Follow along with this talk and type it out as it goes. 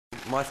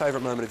My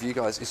favourite moment of you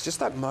guys is just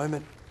that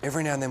moment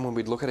every now and then when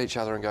we'd look at each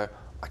other and go,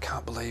 I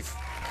can't believe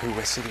who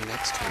we're sitting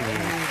next to.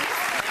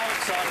 How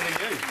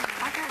excited are you?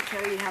 I can't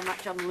tell you how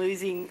much I'm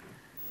losing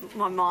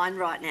my mind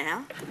right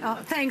now. Oh,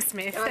 thanks,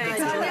 Myf. Thanks.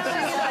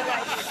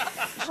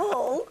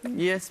 Paul?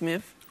 Yes,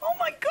 Myf? Oh,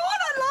 my God,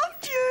 I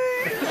loved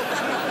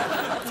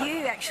you!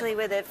 You actually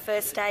were the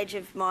first stage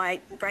of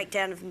my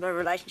breakdown of my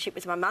relationship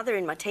with my mother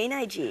in my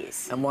teenage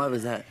years. And why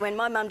was that? When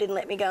my mum didn't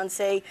let me go and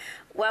see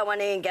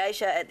Warhurst and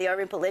Geisha at the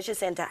Oriental Leisure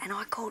Centre, and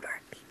I called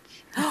her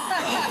a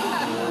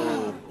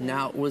bitch.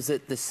 Now, was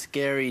it the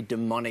scary,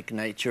 demonic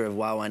nature of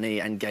Warhurst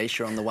and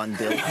Geisha on the one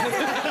bill?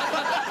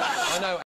 I know.